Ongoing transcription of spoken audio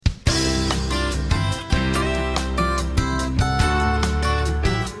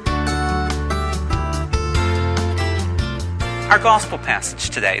Our gospel passage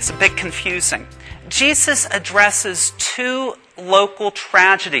today is a bit confusing. Jesus addresses two local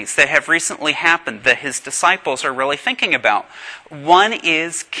tragedies that have recently happened that his disciples are really thinking about. One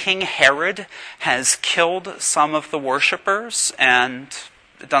is King Herod has killed some of the worshipers and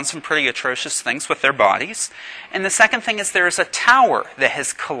done some pretty atrocious things with their bodies. And the second thing is there is a tower that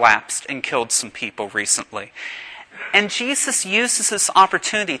has collapsed and killed some people recently. And Jesus uses this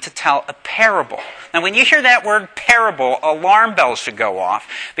opportunity to tell a parable. Now, when you hear that word parable, alarm bells should go off,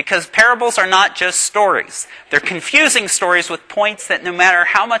 because parables are not just stories. They're confusing stories with points that no matter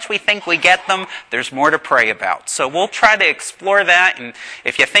how much we think we get them, there's more to pray about. So we'll try to explore that, and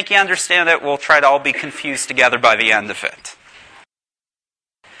if you think you understand it, we'll try to all be confused together by the end of it.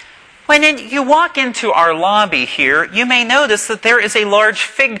 When you walk into our lobby here, you may notice that there is a large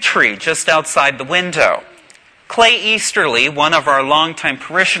fig tree just outside the window. Clay Easterly, one of our longtime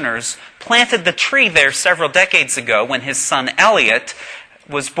parishioners, planted the tree there several decades ago when his son Elliot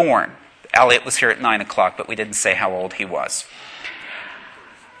was born. Elliot was here at 9 o'clock, but we didn't say how old he was.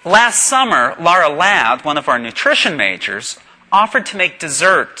 Last summer, Laura Ladd, one of our nutrition majors, offered to make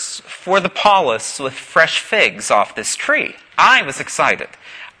desserts for the Paulists with fresh figs off this tree. I was excited.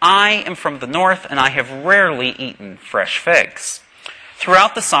 I am from the north, and I have rarely eaten fresh figs.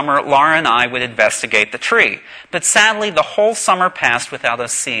 Throughout the summer, Laura and I would investigate the tree. But sadly, the whole summer passed without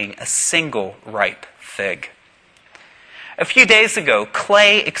us seeing a single ripe fig. A few days ago,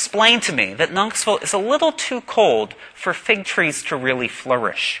 Clay explained to me that Knoxville is a little too cold for fig trees to really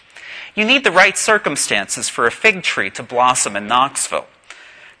flourish. You need the right circumstances for a fig tree to blossom in Knoxville.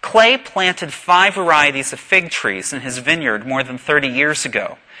 Clay planted 5 varieties of fig trees in his vineyard more than 30 years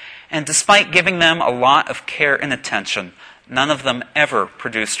ago. And despite giving them a lot of care and attention, none of them ever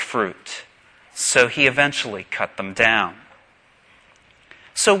produced fruit, so he eventually cut them down.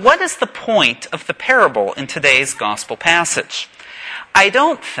 So what is the point of the parable in today's gospel passage? I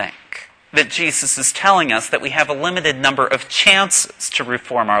don't think that Jesus is telling us that we have a limited number of chances to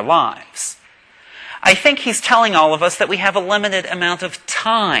reform our lives. I think he's telling all of us that we have a limited amount of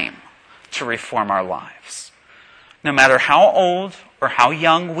time to reform our lives. No matter how old or how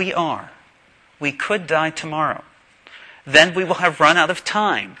young we are, we could die tomorrow. Then we will have run out of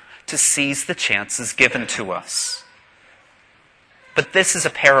time to seize the chances given to us. But this is a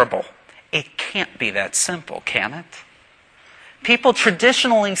parable. It can't be that simple, can it? People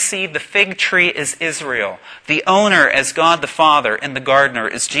traditionally see the fig tree as Israel, the owner as God the Father, and the gardener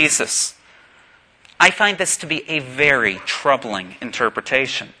as Jesus. I find this to be a very troubling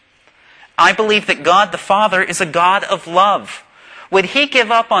interpretation. I believe that God the Father is a God of love. Would he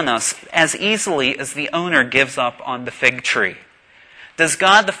give up on us as easily as the owner gives up on the fig tree? Does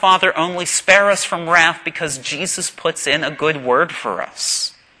God the Father only spare us from wrath because Jesus puts in a good word for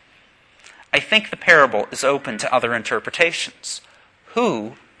us? I think the parable is open to other interpretations.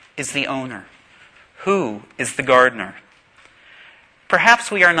 Who is the owner? Who is the gardener?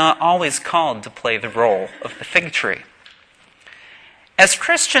 Perhaps we are not always called to play the role of the fig tree. As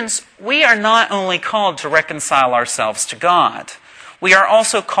Christians, we are not only called to reconcile ourselves to God, we are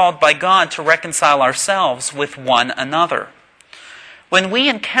also called by God to reconcile ourselves with one another. When we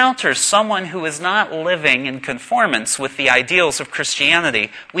encounter someone who is not living in conformance with the ideals of Christianity,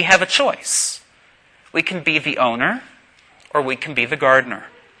 we have a choice. We can be the owner, or we can be the gardener.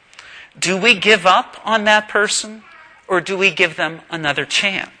 Do we give up on that person, or do we give them another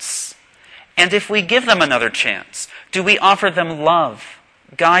chance? And if we give them another chance, do we offer them love,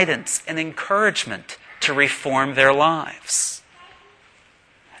 guidance, and encouragement to reform their lives?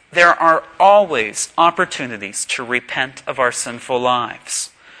 There are always opportunities to repent of our sinful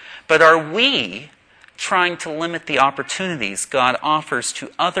lives. But are we trying to limit the opportunities God offers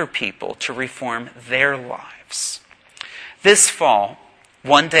to other people to reform their lives? This fall,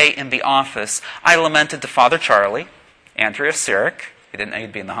 one day in the office, I lamented to Father Charlie, Andrea Sirik, he didn't know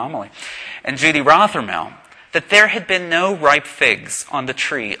he'd be in the homily, and Judy Rothermel, that there had been no ripe figs on the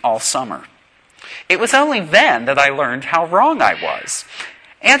tree all summer. It was only then that I learned how wrong I was.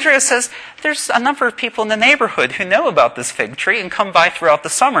 Andrea says, there's a number of people in the neighborhood who know about this fig tree and come by throughout the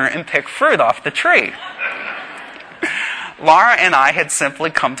summer and pick fruit off the tree. Laura and I had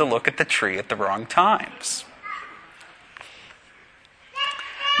simply come to look at the tree at the wrong times.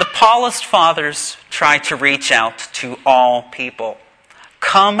 The Paulist fathers try to reach out to all people.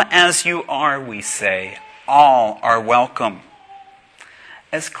 Come as you are, we say. All are welcome.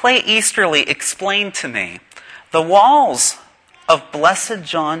 As Clay Easterly explained to me, the walls of Blessed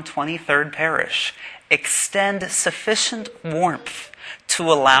John XXIII Parish extend sufficient warmth to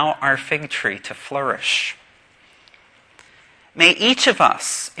allow our fig tree to flourish. May each of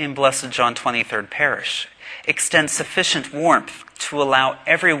us in Blessed John XXIII Parish extend sufficient warmth to allow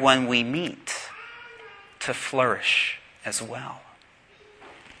everyone we meet to flourish as well.